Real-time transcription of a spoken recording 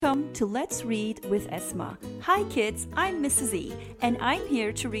Welcome to Let's Read with Esma. Hi kids, I'm Mrs. E, and I'm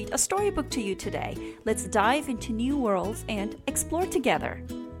here to read a storybook to you today. Let's dive into new worlds and explore together.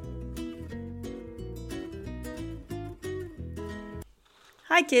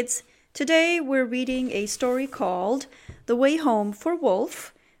 Hi kids, today we're reading a story called The Way Home for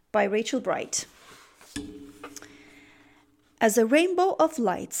Wolf by Rachel Bright. As a rainbow of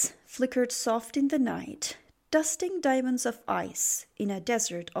lights flickered soft in the night, dusting diamonds of ice in a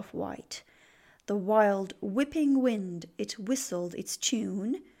desert of white, the wild whipping wind it whistled its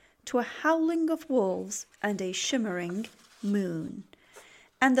tune to a howling of wolves and a shimmering moon.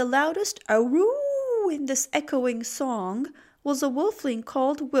 And the loudest "Aroo" in this echoing song was a wolfling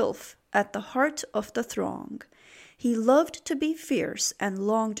called Wilf at the heart of the throng. He loved to be fierce and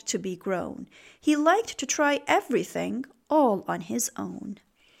longed to be grown. He liked to try everything all on his own.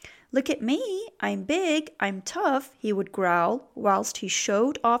 "Look at me, I'm big, I'm tough," he would growl, whilst he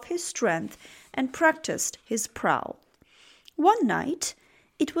showed off his strength and practiced his prowl. One night,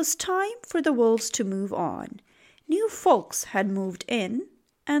 it was time for the wolves to move on. New folks had moved in,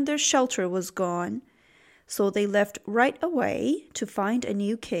 and their shelter was gone. So they left right away to find a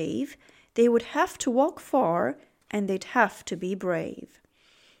new cave. They would have to walk far, and they'd have to be brave.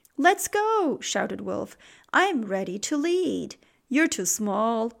 "Let's go," shouted Wolf. "I'm ready to lead." "You're too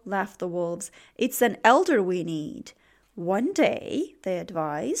small," laughed the wolves. "It's an elder we need." "One day," they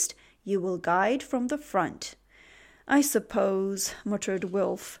advised, "you will guide from the front." "I suppose," muttered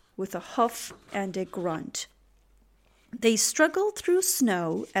Wilf, with a huff and a grunt. They struggled through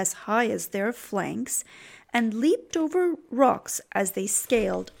snow as high as their flanks and leaped over rocks as they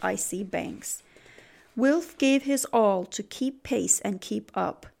scaled icy banks. Wilf gave his all to keep pace and keep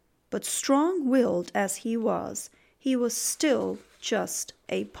up, but strong-willed as he was still just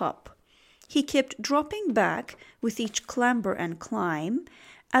a pup. He kept dropping back with each clamber and climb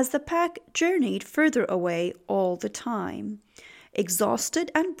as the pack journeyed further away all the time.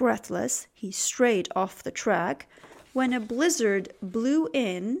 Exhausted and breathless, he strayed off the track when a blizzard blew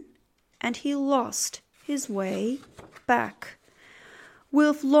in and he lost his way back.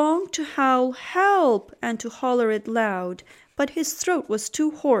 Wilf longed to howl "Help!" and to holler it loud, but his throat was too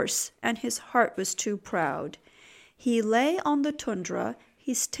hoarse and his heart was too proud. He lay on the tundra,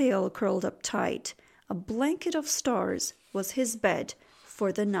 his tail curled up tight. A blanket of stars was his bed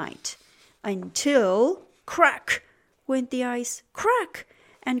for the night. Until, crack, went the ice, crack,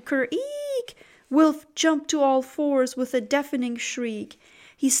 and ker-eek! Wilf jumped to all fours with a deafening shriek.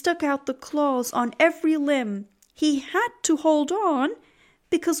 He stuck out the claws on every limb. He had to hold on,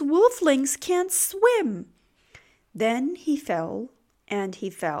 because wolflings can't swim. Then he fell, and he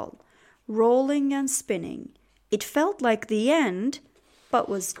fell, rolling and spinning. It felt like the end, but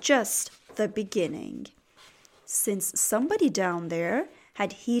was just the beginning. Since somebody down there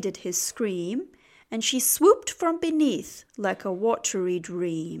had heeded his scream, and she swooped from beneath like a watery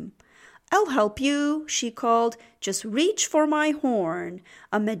dream. "I'll help you," she called, "just reach for my horn,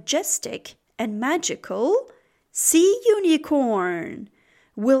 a majestic and magical sea unicorn."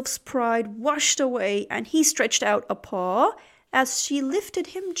 Wilf's pride washed away, and he stretched out a paw as she lifted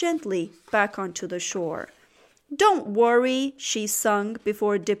him gently back onto the shore. "Don't worry," she sung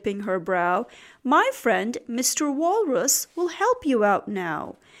before dipping her brow. "My friend Mr. Walrus will help you out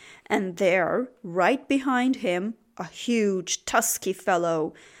now." And there, right behind him, a huge tusky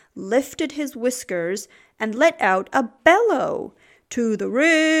fellow lifted his whiskers and let out a bellow. "To the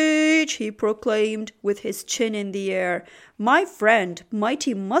ridge," he proclaimed, with his chin in the air. "My friend,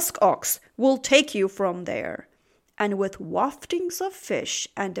 mighty musk ox, will take you from there." And with waftings of fish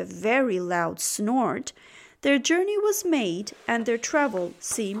and a very loud snort, their journey was made and their travel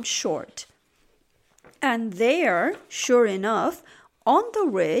seemed short. And there, sure enough, on the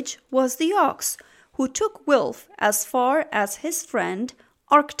ridge was the ox, who took Wilf as far as his friend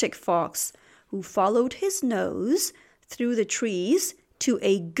Arctic Fox, who followed his nose through the trees to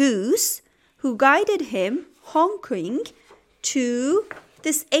a goose, who guided him, honking, to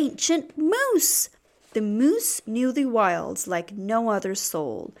this ancient moose. The moose knew the wilds like no other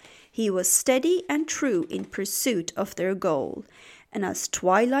soul. He was steady and true in pursuit of their goal. And as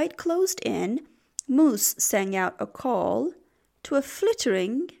twilight closed in, Moose sang out a call to a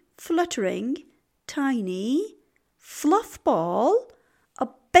flittering, fluttering, tiny fluff ball, a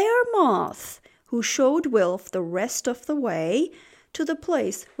bear moth, who showed Wilf the rest of the way to the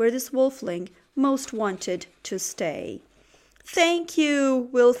place where this wolfling most wanted to stay. "Thank you,"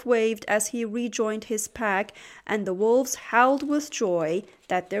 Wilf waved as he rejoined his pack, and the wolves howled with joy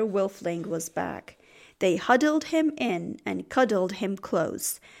that their wolfling was back. They huddled him in and cuddled him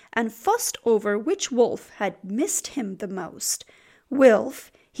close, and fussed over which wolf had missed him the most.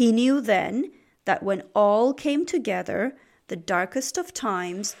 Wilf, He knew then that when all came together, the darkest of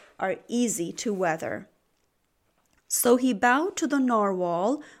times are easy to weather. So he bowed to the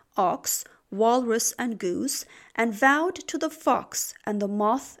narwhal, ox, walrus, and goose, and vowed to the fox and the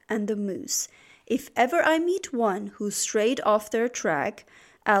moth and the moose, if ever I meet one who strayed off their track,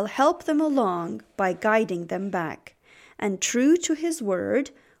 I'll help them along by guiding them back. And true to his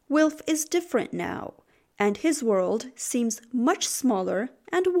word, Wilf is different now, and his world seems much smaller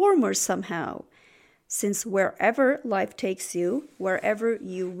and warmer somehow. Since wherever life takes you, wherever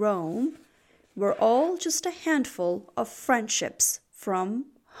you roam, we're all just a handful of friendships from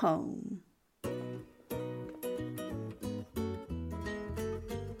home.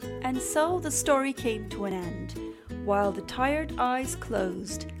 And so the story came to an end. While the tired eyes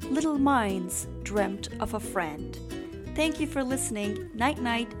closed, little minds dreamt of a friend. Thank you for listening. Night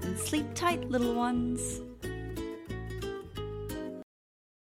night and sleep tight, little ones.